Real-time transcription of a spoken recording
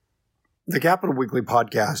The Capital Weekly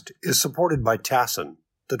podcast is supported by TASIN,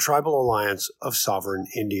 the Tribal Alliance of Sovereign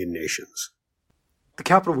Indian Nations. The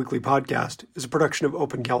Capital Weekly podcast is a production of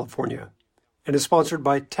Open California and is sponsored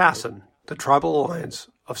by TASIN, the Tribal Alliance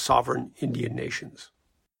of Sovereign Indian Nations.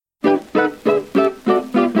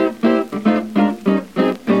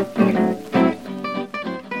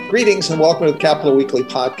 Greetings and welcome to the Capital Weekly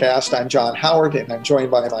podcast. I'm John Howard and I'm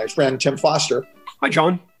joined by my friend Tim Foster. Hi,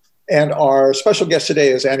 John. And our special guest today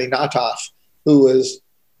is Annie Natoff, who is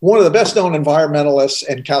one of the best known environmentalists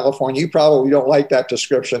in California. You probably don't like that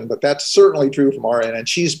description, but that's certainly true from our end. And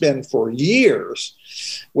she's been for years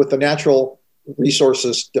with the Natural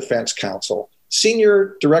Resources Defense Council,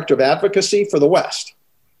 Senior Director of Advocacy for the West.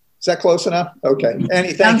 Is that close enough? Okay.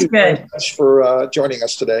 Annie, thank you very much for joining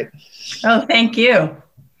us today. Oh, thank you.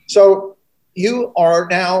 So you are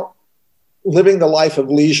now living the life of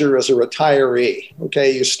leisure as a retiree. Okay,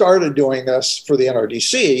 you started doing this for the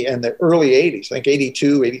NRDC in the early 80s, I think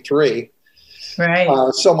 82, 83.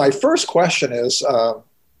 Right. So my first question is,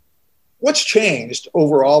 what's changed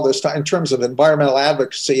over all this time in terms of environmental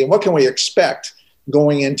advocacy, and what can we expect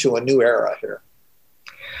going into a new era here?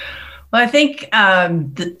 Well, I think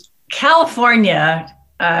California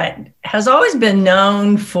has always been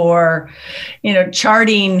known for,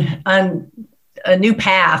 charting a new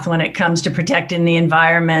path when it comes to protecting the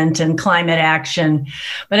environment and climate action.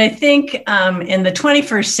 But I think in the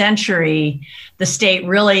 21st century, the state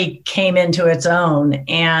really came into its own,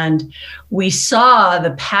 and we saw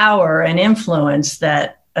the power and influence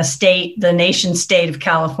that the nation state of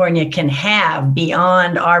California can have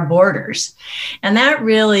beyond our borders. And that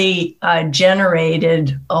really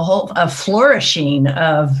generated a flourishing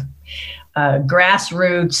of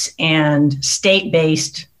grassroots and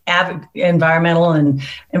state-based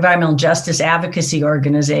environmental justice advocacy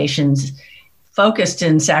organizations focused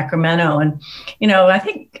in Sacramento. And,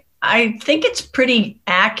 I think it's pretty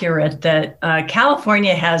accurate that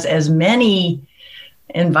California has as many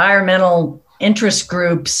environmental interest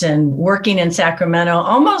groups and working in Sacramento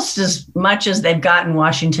almost as much as they've got in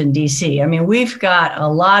Washington, D.C. I mean, we've got a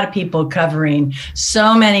lot of people covering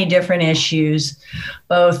so many different issues,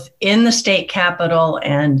 both in the state capital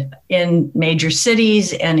and in major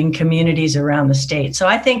cities and in communities around the state. So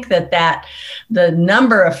I think that the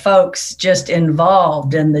number of folks just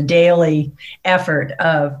involved in the daily effort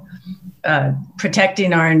of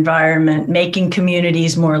protecting our environment, making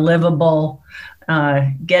communities more livable,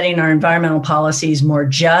 getting our environmental policies more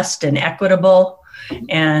just and equitable,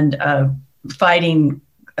 and fighting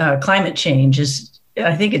climate change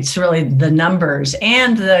I think it's really the numbers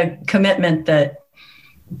and the commitment that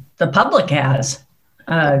the public has.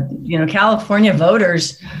 California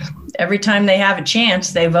voters, every time they have a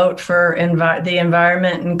chance, they vote for the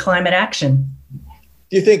environment and climate action.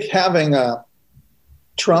 Do you think having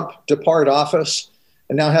Trump depart office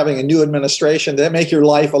and now having a new administration, did that make your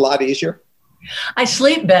life a lot easier? I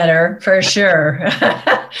sleep better for sure.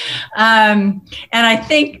 And I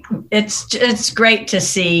think it's great to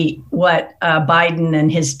see what Biden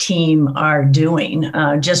and his team are doing.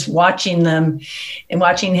 Just watching them and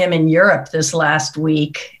watching him in Europe this last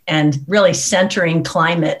week and really centering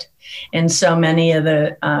climate in so many of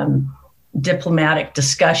the diplomatic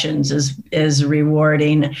discussions is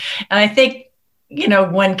rewarding. And I think,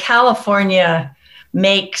 when California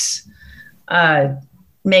makes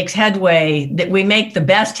headway, that we make the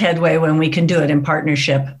best headway when we can do it in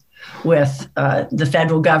partnership with the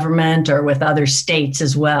federal government or with other states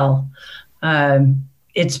as well.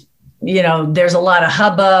 There's a lot of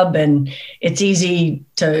hubbub, and it's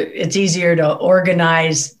easier to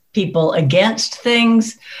organize people against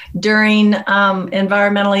things during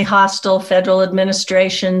environmentally hostile federal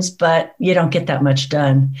administrations, but you don't get that much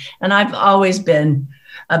done. And I've always been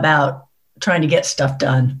about trying to get stuff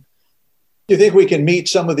done. Do you think we can meet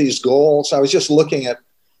some of these goals? I was just looking at,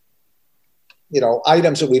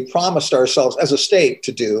 items that we promised ourselves as a state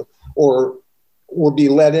to do or will be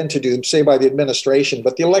led into do, say by the administration.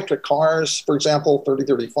 But the electric cars, for example,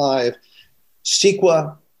 3035,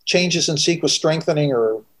 CEQA, changes in CEQA strengthening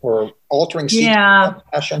or altering CEQA. Yeah.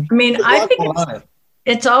 Passion. I mean, I think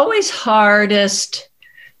it's always hardest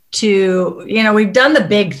to, we've done the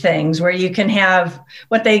big things where you can have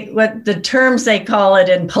what the terms they call it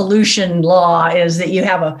in pollution law is that you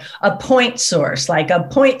have a point source. Like a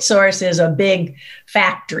point source is a big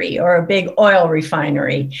factory or a big oil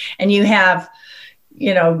refinery. And you have,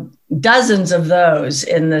 dozens of those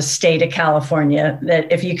in the state of California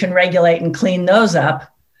that if you can regulate and clean those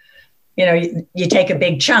up, you take a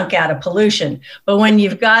big chunk out of pollution. But when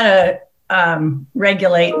you've got to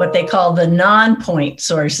regulate what they call the non-point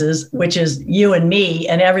sources, which is you and me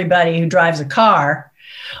and everybody who drives a car,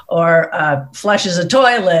 flushes a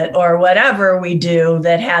toilet or whatever we do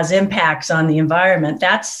that has impacts on the environment.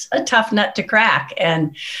 That's a tough nut to crack,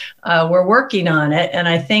 and we're working on it. And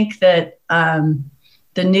I think that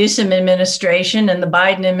the Newsom administration and the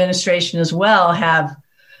Biden administration as well have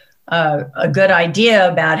a good idea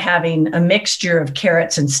about having a mixture of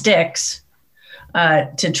carrots and sticks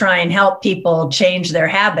to try and help people change their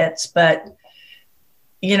habits. But,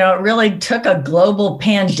 it really took a global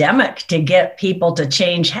pandemic to get people to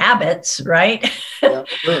change habits, right? Yeah,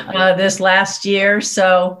 sure. This last year.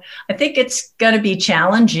 So I think it's going to be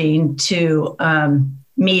challenging to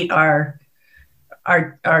meet our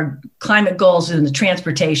climate goals in the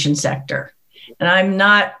transportation sector. And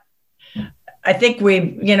I think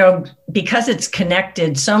because it's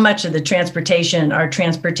connected, so much of our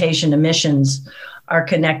transportation emissions are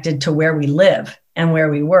connected to where we live and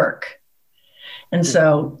where we work. And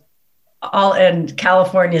so and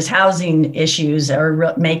California's housing issues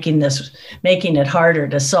are making it harder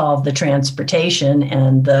to solve the transportation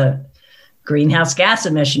and the greenhouse gas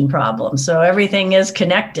emission problem. So everything is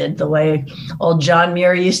connected, the way old John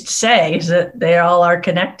Muir used to say, is that they all are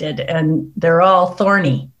connected and they're all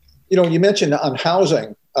thorny. You mentioned on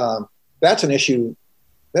housing, that's an issue,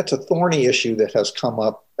 that's a thorny issue that has come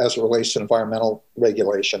up as it relates to environmental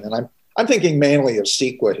regulation. And I'm thinking mainly of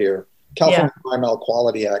CEQA here, California Environmental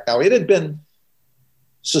Quality Act. Now, it had been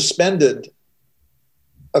suspended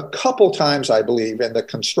a couple times, I believe, in the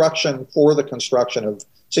construction of,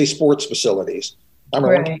 say, sports facilities. I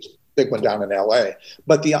remember one big one down in LA.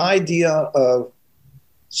 But the idea of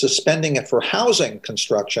suspending it for housing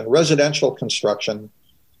construction, residential construction,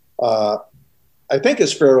 I think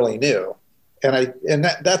is fairly new. And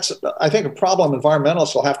that's I think a problem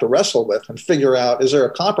environmentalists will have to wrestle with and figure out, is there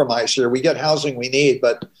a compromise here? We get housing we need,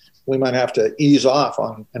 but we might have to ease off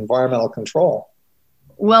on environmental control.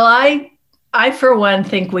 Well, I, for one,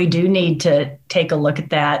 think we do need to take a look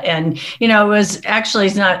at that. And,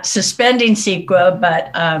 it's not suspending CEQA,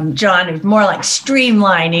 but, John, it was more like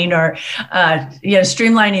streamlining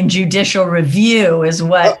streamlining judicial review is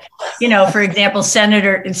what, for example,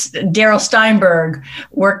 Senator Darrell Steinberg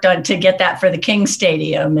worked on to get that for the King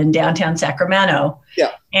Stadium in downtown Sacramento.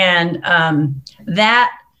 Yeah. And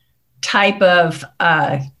that type of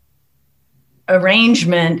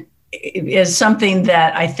arrangement is something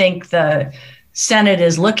that I think the Senate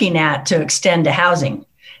is looking at to extend to housing.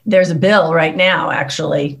 There's a bill right now,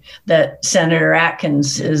 actually, that Senator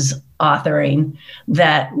Atkins is authoring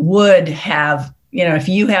that would have, if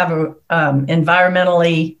you have a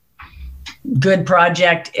environmentally good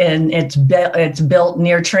project and it's built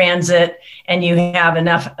near transit and you have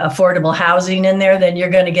enough affordable housing in there, then you're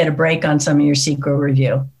going to get a break on some of your CEQA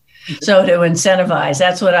review. So to incentivize,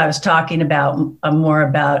 that's what I was talking about, more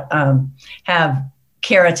about have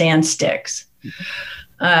carrots and sticks.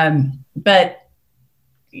 But,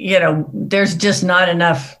 there's just not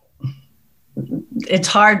enough. It's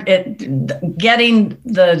hard getting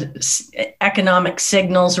the economic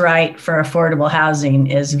signals right for affordable housing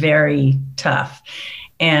is very tough.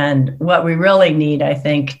 And what we really need, I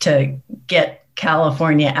think, to get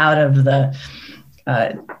California out of the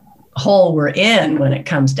hole we're in when it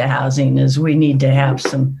comes to housing is we need to have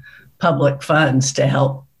some public funds to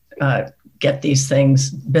help get these things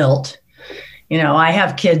built. I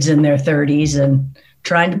have kids in their 30s and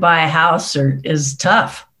trying to buy a house is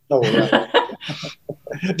tough. Oh, right.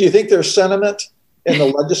 Do you think there's sentiment in the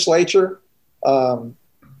legislature to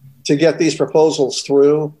get these proposals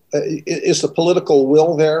through? Is the political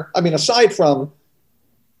will there? I mean, aside from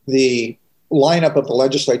the lineup of the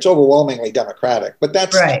legislature, it's overwhelmingly Democratic, but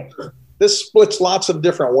that's right. This splits lots of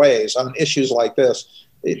different ways on issues like this.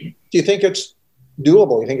 Do you think it's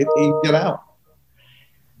doable? You think you get out?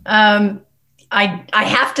 I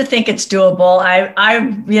have to think it's doable.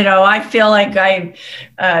 I feel like I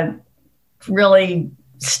really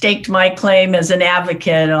staked my claim as an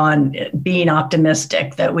advocate on being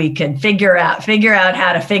optimistic that we could figure out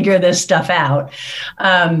how to figure this stuff out.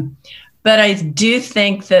 But I do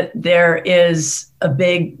think that there is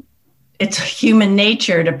it's human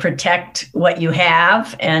nature to protect what you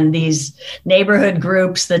have. And these neighborhood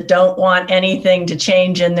groups that don't want anything to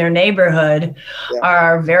change in their neighborhood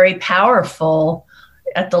are very powerful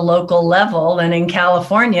at the local level. And in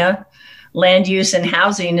California, land use and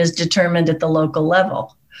housing is determined at the local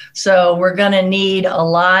level. So we're going to need a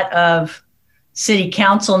lot of city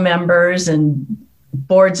council members and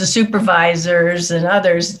boards of supervisors and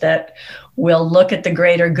others that will look at the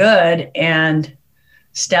greater good and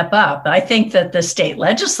step up. I think that the state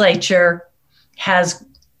legislature has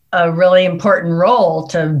a really important role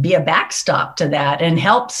to be a backstop to that and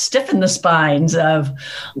help stiffen the spines of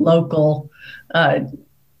local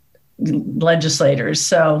legislators.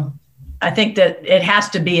 So I think that it has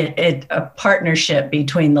to be a partnership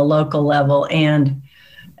between the local level and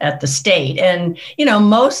at the state. And,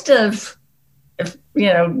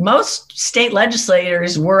 most state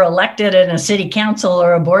legislators were elected in a city council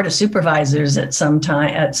or a board of supervisors at some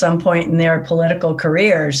point in their political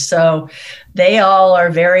careers. So they all are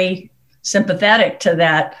very sympathetic to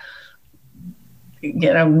that,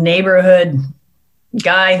 neighborhood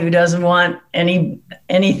guy who doesn't want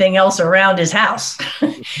anything else around his house.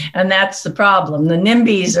 And that's the problem. The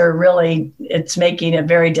NIMBYs it's making it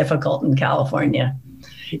very difficult in California.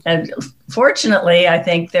 And fortunately, I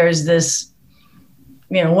think there's this,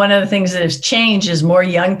 one of the things that has changed is more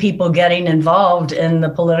young people getting involved in the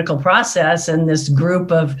political process. And this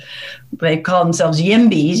group of, they call themselves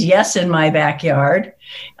YIMBYs, yes, in my backyard.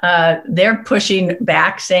 They're pushing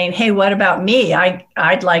back saying, hey, what about me?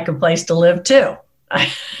 I'd like a place to live too.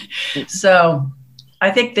 So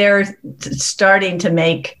I think they're starting to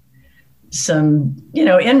make some,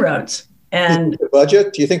 inroads. And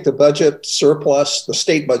do you think the budget surplus, the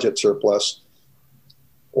state budget surplus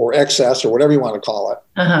or excess or whatever you want to call it,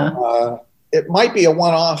 it might be a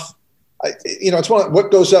one-off. It's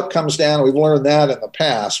what goes up comes down. We've learned that in the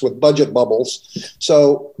past with budget bubbles.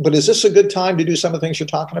 So, but is this a good time to do some of the things you're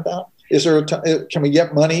talking about? Can we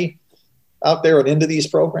get money out there and into these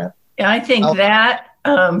programs? I think that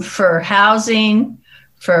for housing,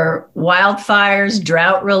 for wildfires,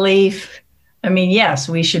 drought relief, yes,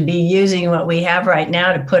 we should be using what we have right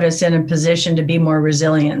now to put us in a position to be more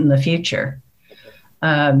resilient in the future.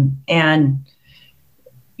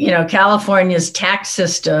 California's tax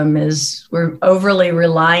system we're overly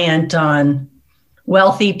reliant on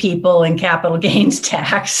wealthy people and capital gains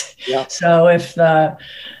tax. Yeah. So if the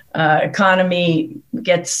economy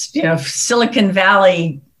gets, Silicon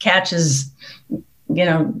Valley catches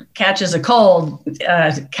a cold,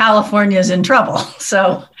 California's in trouble.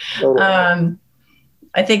 So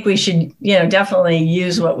I think we should, definitely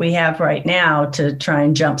use what we have right now to try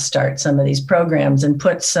and jumpstart some of these programs and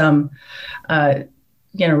put some,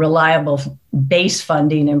 reliable base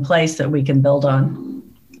funding in place that we can build on.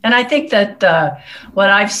 And I think that what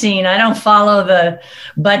I've seen, I don't follow the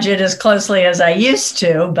budget as closely as I used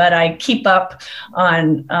to, but I keep up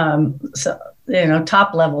on,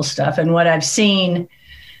 top level stuff. And what I've seen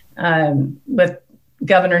with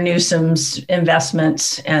Governor Newsom's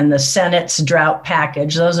investments and the Senate's drought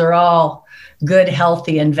package, those are all good,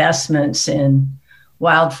 healthy investments in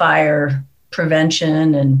wildfire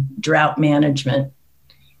prevention and drought management.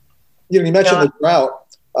 You mentioned the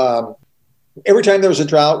drought. Every time there's a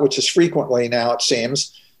drought, which is frequently now, it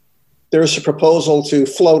seems, there's a proposal to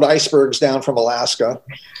float icebergs down from Alaska,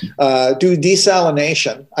 do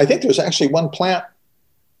desalination. I think there's actually one plant,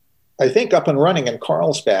 up and running in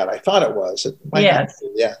Carlsbad. I thought it was. It might not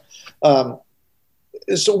be, yeah.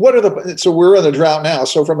 So we're in the drought now.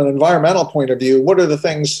 So from an environmental point of view, what are the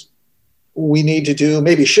things we need to do,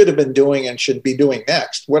 maybe should have been doing and should be doing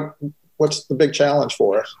next? What's the big challenge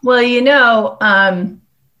for us? Well,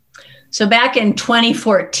 so back in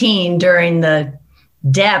 2014, during the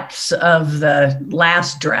depths of the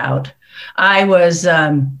last drought, I was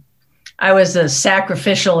a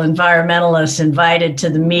sacrificial environmentalist invited to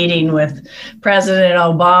the meeting with President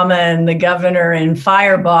Obama and the governor in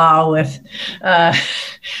Firebaugh with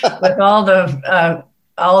all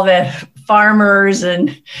the farmers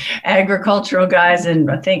and agricultural guys,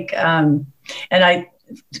 and I think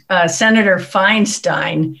Senator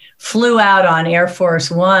Feinstein flew out on Air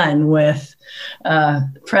Force One with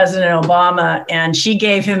President Obama, and she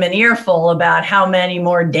gave him an earful about how many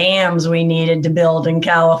more dams we needed to build in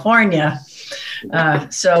California.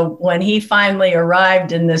 So when he finally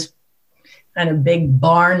arrived in this kind of big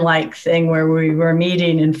barn-like thing where we were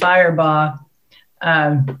meeting in Firebaugh,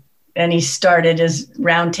 and he started his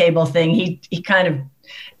roundtable thing, he kind of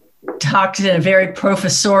talked in a very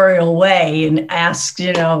professorial way and asked,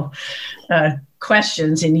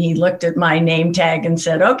 questions. And he looked at my name tag and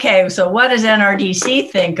said, okay, so what does NRDC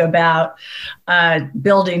think about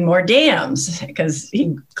building more dams? Because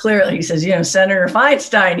he says, Senator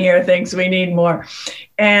Feinstein here thinks we need more.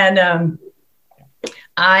 And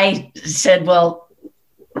I said, well,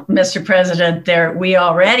 Mr. President, we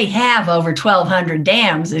already have over 1,200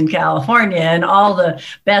 dams in California, and all the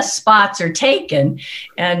best spots are taken.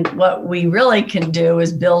 And what we really can do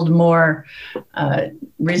is build more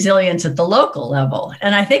resilience at the local level.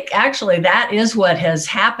 And I think actually that is what has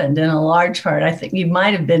happened in a large part. I think you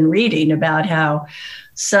might have been reading about how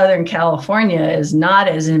Southern California is not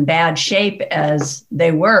as in bad shape as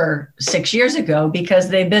they were 6 years ago, because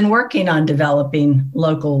they've been working on developing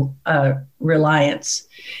local reliance.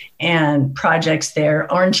 and projects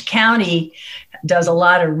there. Orange County does a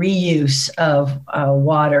lot of reuse of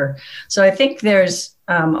water. So I think there's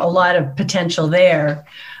a lot of potential there.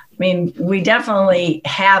 I mean, we definitely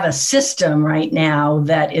have a system right now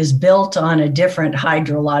that is built on a different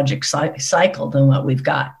hydrologic cycle than what we've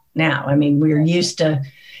got now. I mean, we're used to,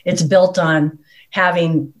 it's built on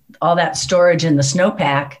having all that storage in the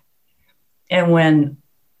snowpack. And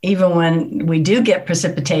even when we do get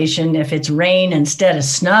precipitation, if it's rain instead of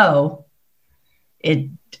snow,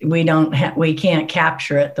 we can't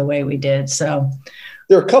capture it the way we did. So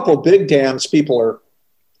there are a couple of big dams people are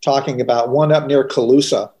talking about. One up near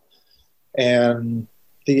Colusa, and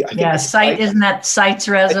isn't that Sites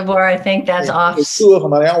Reservoir? I think that's off. There's two of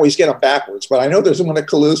them, and I always get them backwards. But I know there's one at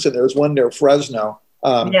Colusa, and there's one near Fresno.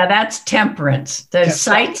 That's Temperance. There's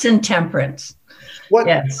Sites and Temperance. What?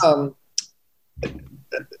 Yes.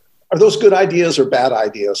 Are those good ideas or bad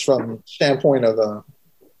ideas from the standpoint of an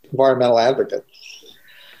environmental advocate?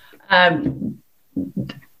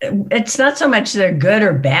 It's not so much they're good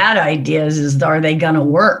or bad ideas as are they going to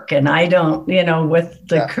work? And I don't, with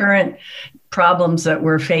the current problems that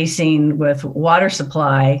we're facing with water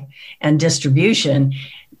supply and distribution,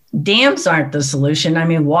 dams aren't the solution. I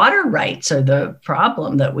mean, water rights are the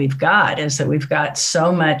problem that we've got, is that we've got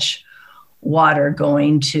so much water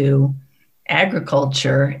going to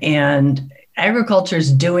agriculture, and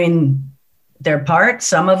agriculture's doing their part.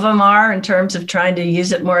 Some of them are, in terms of trying to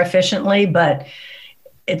use it more efficiently, but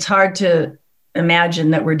it's hard to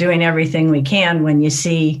imagine that we're doing everything we can when you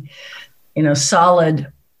see,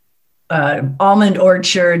 solid almond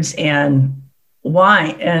orchards and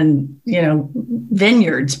wine and,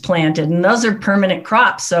 vineyards planted. And those are permanent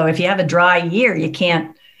crops. So if you have a dry year, you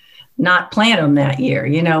can't not plant them that year.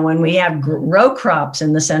 When we have row crops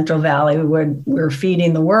in the Central Valley, we're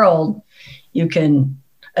feeding the world, you can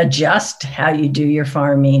adjust how you do your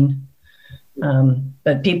farming.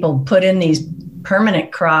 But people put in these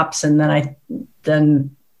permanent crops, and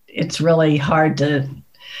then it's really hard to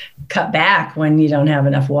cut back when you don't have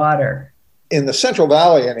enough water. In the Central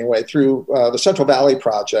Valley, anyway, through the Central Valley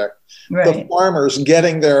Project, the farmers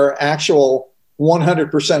getting their actual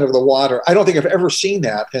 100% of the water. I don't think I've ever seen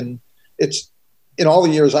that. And it's, in all the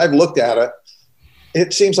years I've looked at it,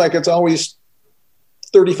 it seems like it's always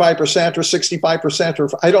 35% or 65%, or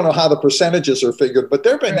I don't know how the percentages are figured, but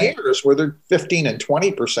there have been years where they're 15 and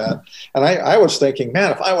 20%. And I was thinking,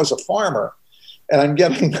 man, if I was a farmer and I'm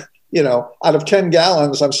getting, out of 10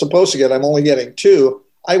 gallons I'm supposed to get, I'm only getting 2,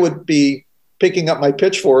 I would be picking up my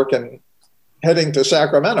pitchfork and heading to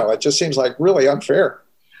Sacramento. It just seems like really unfair.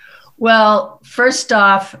 Well, first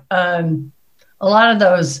off, a lot of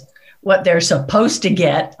those, what they're supposed to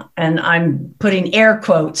get, and I'm putting air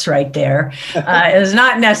quotes right there, is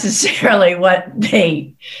not necessarily what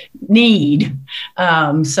they need.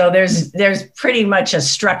 So there's pretty much a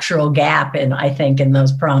structural gap in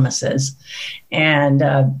those promises. And,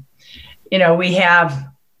 we have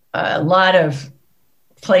a lot of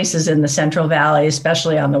places in the Central Valley,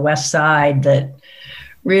 especially on the west side, that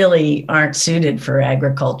really aren't suited for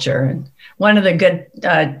agriculture. And one of the good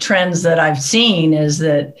trends that I've seen is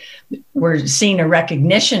that we're seeing a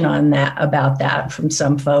recognition about that from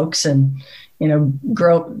some folks, and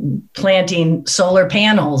planting solar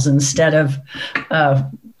panels instead of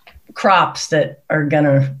crops that are going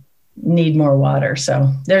to need more water.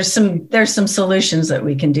 So there's some solutions that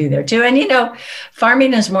we can do there too. And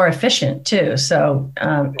farming is more efficient too. So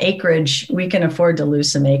acreage, we can afford to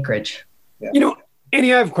lose some acreage. Yeah.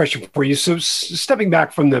 Annie, I have a question for you. So stepping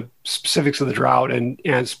back from the specifics of the drought and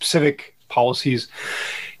specific policies,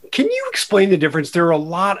 can you explain the difference? There are a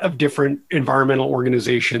lot of different environmental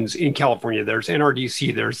organizations in California. There's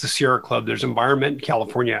NRDC, there's the Sierra Club, there's Environment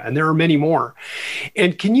California, and there are many more.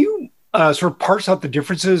 And can you sort of parse out the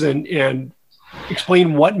differences and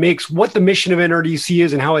explain what the mission of NRDC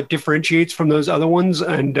is and how it differentiates from those other ones?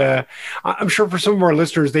 And I'm sure for some of our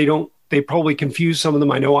listeners, they probably confuse some of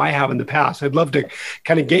them. I know I have in the past. I'd love to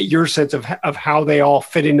kind of get your sense of how they all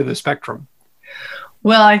fit into the spectrum.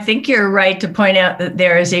 Well, I think you're right to point out that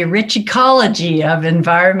there is a rich ecology of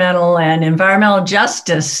environmental and environmental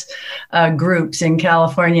justice groups in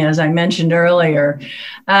California, as I mentioned earlier.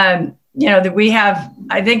 That we have,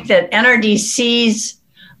 I think that NRDC's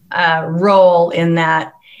role in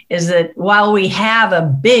that is that while we have a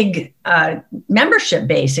big membership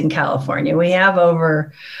base in California, we have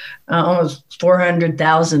over almost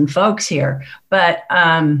 400,000 folks here, but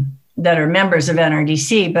that are members of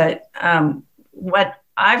NRDC. But what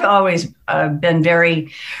I've always been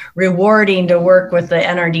very rewarding to work with the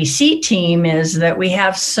NRDC team is that we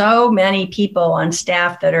have so many people on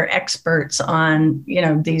staff that are experts on,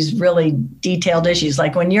 these really detailed issues.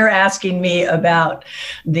 Like when you're asking me about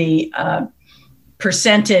the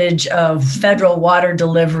percentage of federal water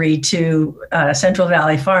delivery to Central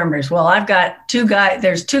Valley farmers. Well, I've got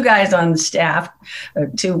there's two guys on the staff,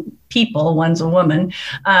 two people, one's a woman,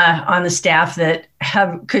 on the staff that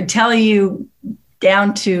could tell you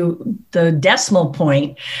down to the decimal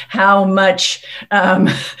point how much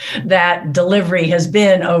that delivery has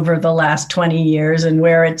been over the last 20 years and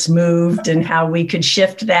where it's moved and how we could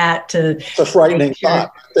shift that to. It's a frightening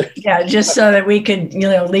thought. Yeah, just so that we could,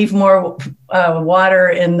 leave more water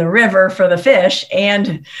in the river for the fish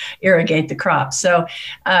and irrigate the crops. So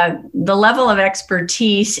the level of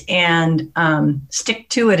expertise and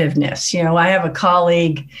stick-to-itiveness. I had a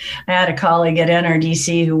colleague at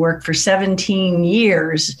NRDC who worked for 17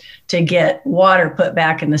 years to get water put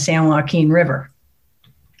back in the San Joaquin River.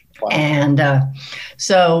 Wow. And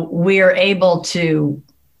so we're able to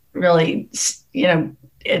really, and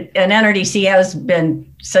NRDC has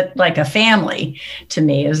been such like a family to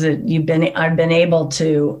me. Is that I've been able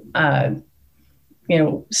to,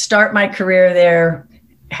 start my career there,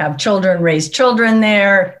 have children, raise children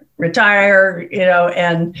there, retire,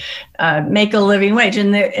 and make a living wage.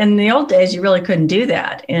 In the old days, you really couldn't do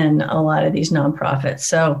that in a lot of these nonprofits.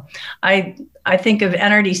 So I think of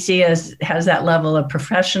NRDC as has that level of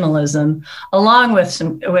professionalism, along with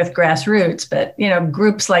grassroots. But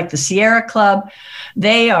groups like the Sierra Club,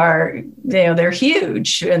 they're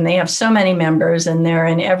huge and they have so many members and they're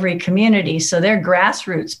in every community. So their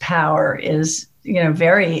grassroots power is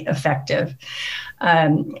very effective.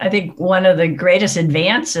 I think one of the greatest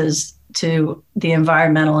advances to the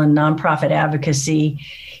environmental and nonprofit advocacy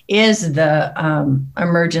is the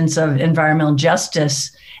emergence of environmental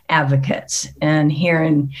justice advocates. And here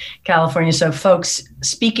in California, so folks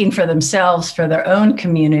speaking for themselves, for their own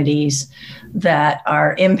communities that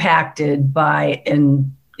are impacted by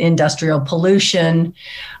industrial pollution,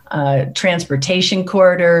 transportation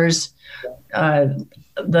corridors,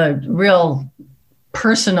 the real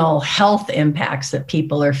personal health impacts that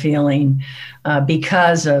people are feeling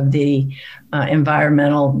because of the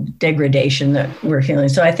environmental degradation that we're feeling.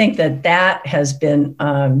 So I think that has been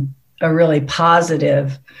a really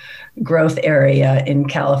positive growth area in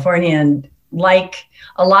California. And like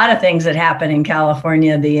a lot of things that happen in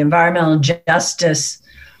California, the environmental justice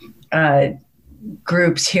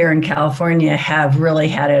groups here in California have really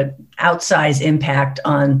had an outsized impact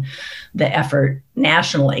on the effort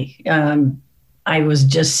nationally. I was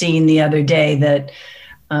just seeing the other day that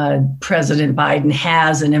President Biden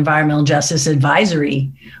has an environmental justice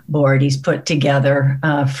advisory board he's put together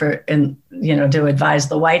to advise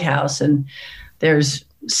the White House, and there's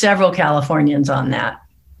several Californians on that.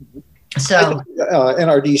 So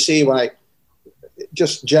NRDC, when I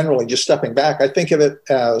just stepping back, I think of it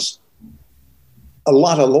as a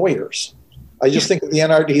lot of lawyers. I just think of the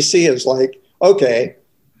NRDC as like, okay,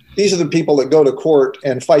 these are the people that go to court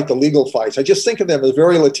and fight the legal fights. I just think of them as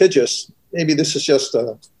very litigious. Maybe this is just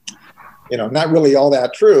not really all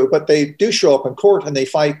that true, but they do show up in court and they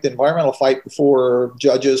fight the environmental fight before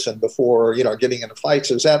judges and before, getting into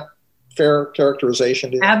fights. Is that fair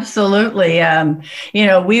characterization? Absolutely.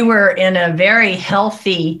 We were in a very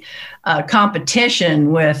healthy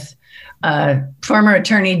competition with former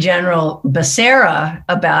Attorney General Becerra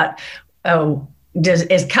about,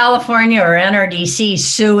 is California or NRDC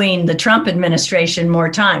suing the Trump administration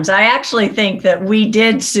more times? I actually think that we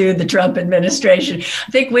did sue the Trump administration.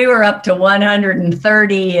 I think we were up to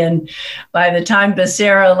 130, and by the time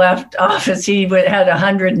Becerra left office, he had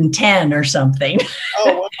 110 or something.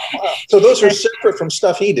 Oh, wow. So those are separate from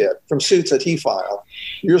stuff he did, from suits that he filed.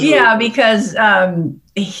 Because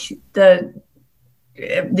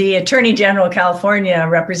the Attorney General of California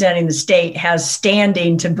representing the state has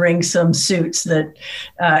standing to bring some suits that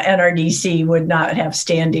NRDC would not have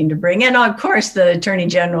standing to bring. And of course, the Attorney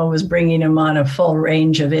General was bringing him on a full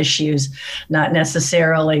range of issues, not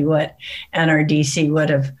necessarily what NRDC would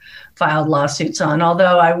have filed lawsuits on.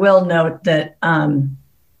 Although I will note that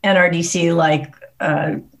NRDC, like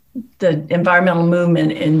the environmental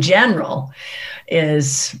movement in general,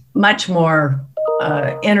 is much more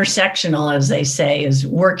intersectional, as they say, is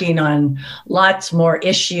working on lots more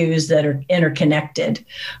issues that are interconnected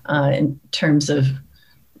in terms of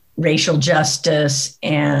racial justice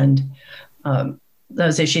and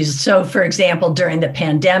those issues. So, for example, during the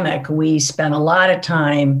pandemic, we spent a lot of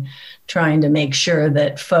time trying to make sure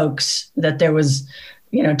that there was,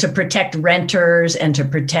 to protect renters and to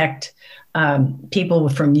protect people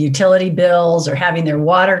from utility bills or having their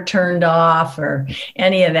water turned off or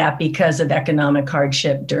any of that because of economic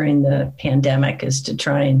hardship during the pandemic, is to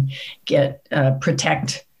try and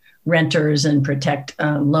protect renters and protect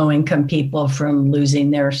low-income people from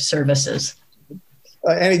losing their services.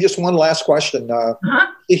 Annie, just one last question.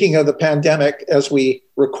 Speaking of the pandemic, as we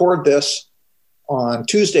record this on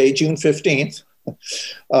Tuesday, June 15th,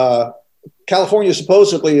 California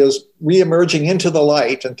supposedly is reemerging into the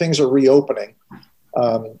light and things are reopening.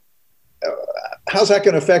 How's that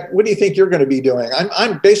going to affect? What do you think you're going to be doing?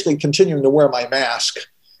 I'm basically continuing to wear my mask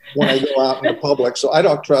when I go out in the public, so I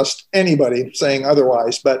don't trust anybody saying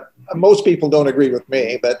otherwise, but most people don't agree with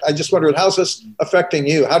me. But I just wondered, how's this affecting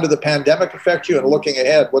you? How did the pandemic affect you? And looking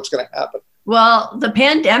ahead, what's going to happen? Well, the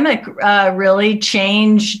pandemic really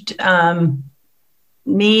changed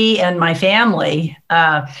me and my family.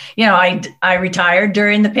 I retired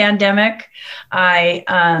during the pandemic. I'd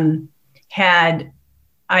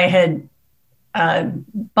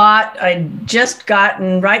just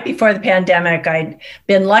gotten, right before the pandemic, I'd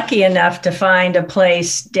been lucky enough to find a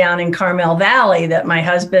place down in Carmel Valley that my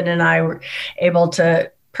husband and I were able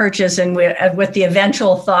to purchase, and with the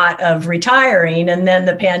eventual thought of retiring. And then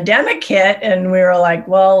the pandemic hit and we were like,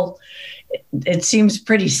 well, it seems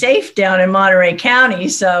pretty safe down in Monterey County.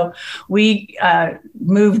 So we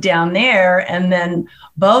moved down there, and then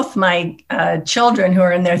both my children, who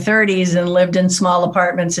are in their 30s and lived in small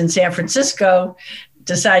apartments in San Francisco,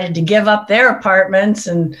 decided to give up their apartments,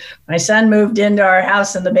 and my son moved into our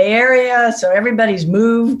house in the Bay Area. So everybody's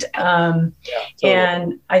moved. Totally.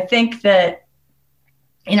 And I think that,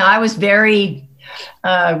 I was we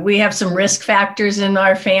have some risk factors in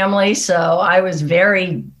our family. So I was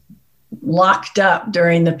very locked up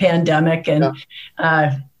during the pandemic, and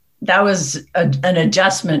that was an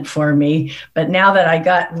adjustment for me. But now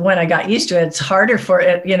that when I got used to it, it's harder for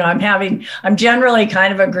it. I'm generally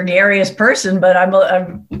kind of a gregarious person, but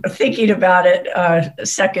I'm thinking about it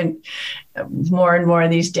second more and more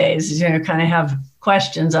these days, kind of have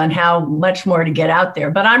questions on how much more to get out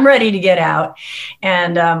there, but I'm ready to get out.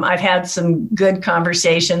 And I've had some good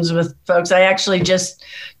conversations with folks. I actually just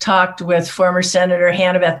talked with former Senator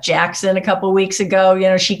Hannah Beth Jackson a couple of weeks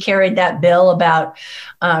ago. She carried that bill about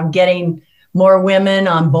getting more women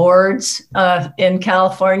on boards in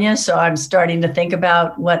California. So I'm starting to think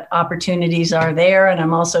about what opportunities are there. And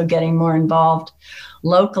I'm also getting more involved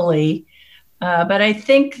locally. But I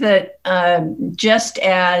think that just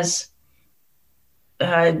as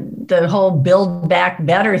the whole Build Back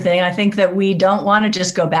Better thing, I think that we don't want to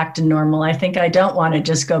just go back to normal. I don't want to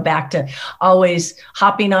just go back to always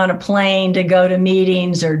hopping on a plane to go to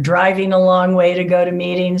meetings or driving a long way to go to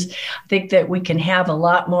meetings. I think that we can have a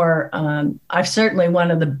lot more. I've certainly, one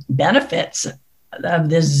of the benefits of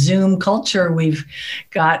this Zoom culture we've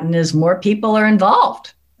gotten is more people are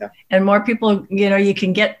involved, and more people, you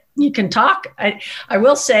can talk. I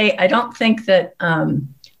will say, I don't think that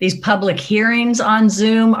these public hearings on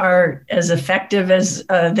Zoom are as effective as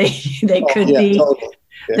they could be. Totally.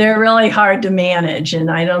 Yeah. They're really hard to manage, and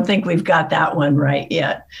I don't think we've got that one right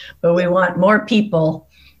yet. But we want more people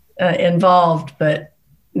involved, but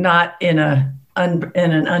not in an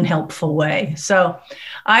unhelpful way. So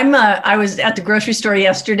I was at the grocery store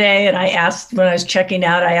yesterday, and when I was checking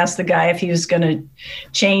out, I asked the guy if he was going to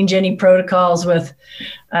change any protocols with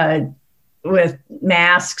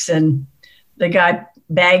masks, and the guy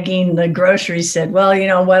bagging the groceries said, well,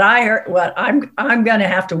 I'm going to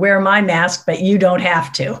have to wear my mask, but you don't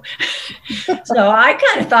have to. So I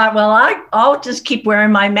kind of thought, well, I'll just keep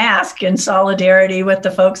wearing my mask in solidarity with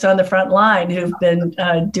the folks on the front line who've been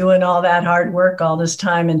doing all that hard work all this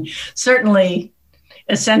time. And certainly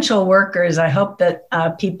essential workers, I hope that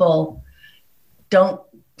people don't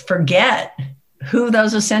forget who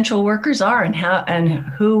those essential workers are and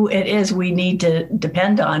who it is we need to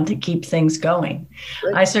depend on to keep things going.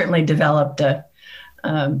 Great. I certainly developed a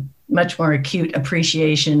much more acute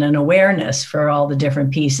appreciation and awareness for all the different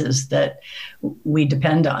pieces that we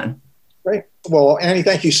depend on. Great. Well, Annie,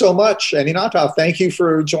 thank you so much. Annie Nothoff, thank you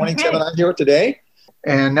for joining Tim and I here today.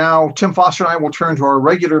 And now Tim Foster and I will turn to our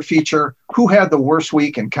regular feature, Who Had the Worst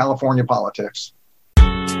Week in California Politics?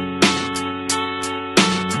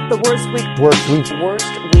 The worst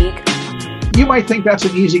week. You might think that's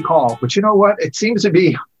an easy call, but you know what? It seems to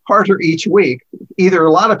be harder each week. Either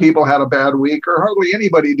a lot of people had a bad week or hardly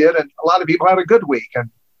anybody did, and a lot of people had a good week. And,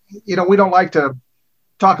 we don't like to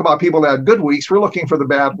talk about people that had good weeks. We're looking for the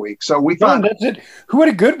bad week. So we thought... that's it. Who had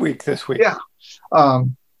a good week this week? Yeah. I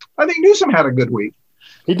think Newsom had a good week.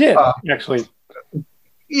 He did, actually.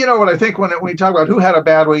 You know what I think when we talk about who had a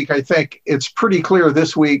bad week, I think it's pretty clear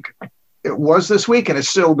this week it was this week and it's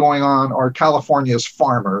still going on, are California's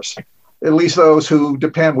farmers, at least those who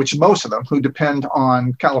depend, which most of them, who depend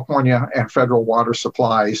on California and federal water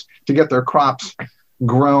supplies to get their crops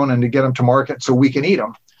grown and to get them to market so we can eat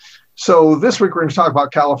them. So this week, we're going to talk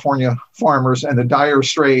about California farmers and the dire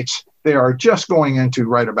straits they are just going into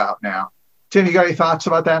right about now. Tim, you got any thoughts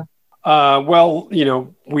about that? Well,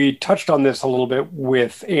 we touched on this a little bit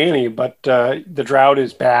with Annie, but the drought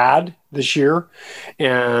is bad this year.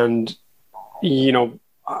 And,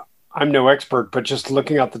 I'm no expert, but just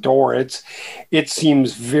looking out the door, it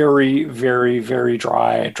seems very, very, very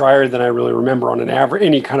dry, drier than I really remember on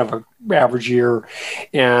any kind of a average year.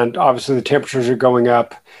 And obviously the temperatures are going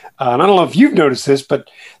up. And I don't know if you've noticed this, but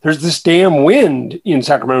there's this damn wind in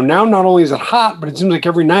Sacramento. Now, not only is it hot, but it seems like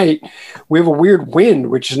every night we have a weird wind,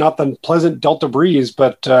 which is not the pleasant Delta breeze,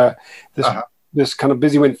 but this kind of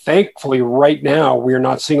busy wind. Thankfully, right now, we are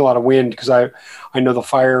not seeing a lot of wind because I know the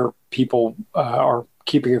fire people are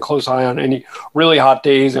keeping a close eye on any really hot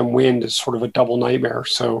days, and wind is sort of a double nightmare.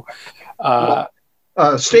 So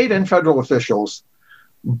state and federal officials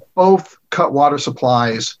both cut water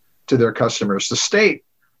supplies to their customers. The state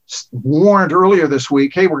warned earlier this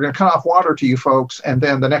week, hey, we're going to cut off water to you folks. And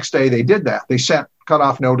then the next day they did that. They sent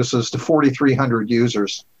cutoff notices to 4,300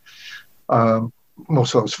 users,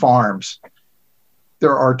 most of those farms.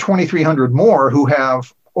 There are 2,300 more who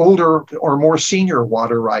have older or more senior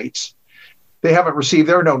water rights. They haven't received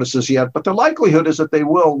their notices yet, but the likelihood is that they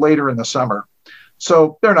will later in the summer.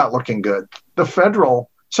 So they're not looking good. The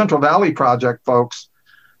federal Central Valley Project folks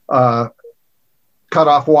cut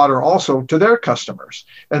off water also to their customers.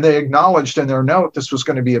 And they acknowledged in their note this was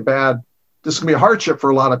going to be a hardship for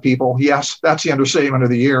a lot of people. Yes, that's the understatement of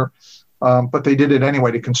the year. But they did it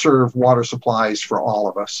anyway to conserve water supplies for all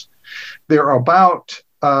of us. There are about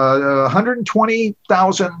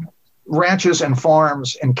 120,000 ranches and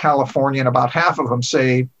farms in California, and about half of them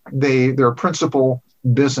say their principal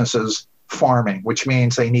businesses farming, which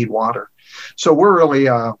means they need water. So we're really,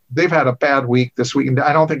 they've had a bad week this week, and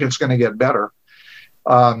I don't think it's going to get better.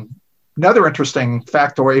 Another interesting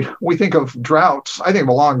factoid, we think of droughts. I think of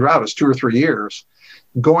a long drought as 2 or 3 years.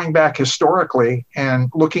 Going back historically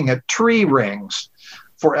and looking at tree rings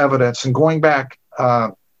for evidence and going back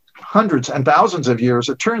hundreds and thousands of years,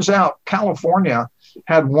 it turns out California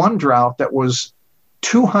had one drought that was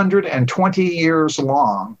 220 years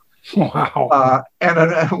long. Wow.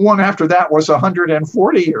 And one after that was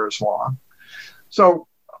 140 years long. So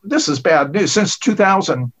this is bad news. Since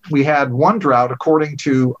 2000, we had one drought, according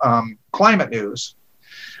to Climate News,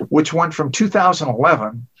 which went from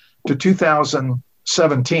 2011 to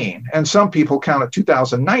 2017. And some people count it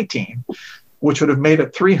 2019, which would have made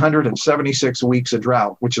it 376 weeks of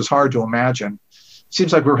drought, which is hard to imagine.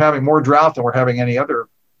 Seems like we're having more drought than we're having any other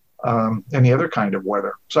kind of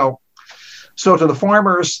weather. So to the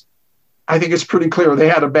farmers, I think it's pretty clear they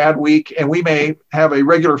had a bad week, and we may have a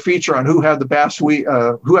regular feature on who had the best week,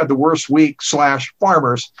 who had the worst week /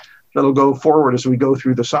 farmers that'll go forward as we go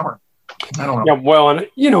through the summer. I don't know. Yeah, well, and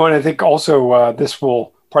I think also this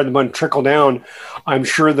will, pardon the pun, trickle down. I'm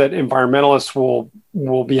sure that environmentalists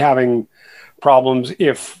will be having problems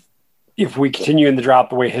if we continue in the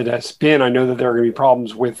drought the way it has been. I know that there are going to be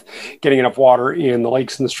problems with getting enough water in the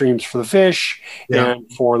lakes and the streams for the fish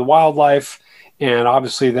and for the wildlife. And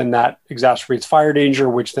obviously then that exacerbates fire danger,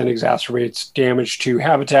 which then exacerbates damage to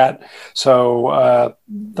habitat. So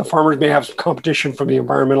the farmers may have some competition from the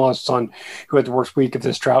environmentalists on who had the worst week if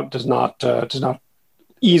this drought does not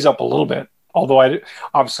ease up a little bit. Although I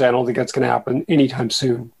don't think that's going to happen anytime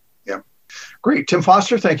soon. Yeah. Great. Tim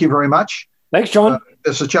Foster, thank you very much. Thanks, John.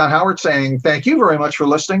 This is John Howard saying thank you very much for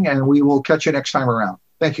listening, and we will catch you next time around.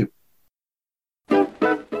 Thank you.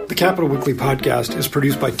 The Capital Weekly podcast is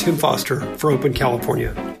produced by Tim Foster for Open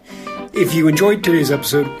California. If you enjoyed today's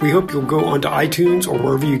episode, we hope you'll go onto iTunes or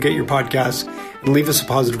wherever you get your podcasts and leave us a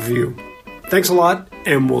positive review. Thanks a lot,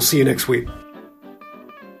 and we'll see you next week.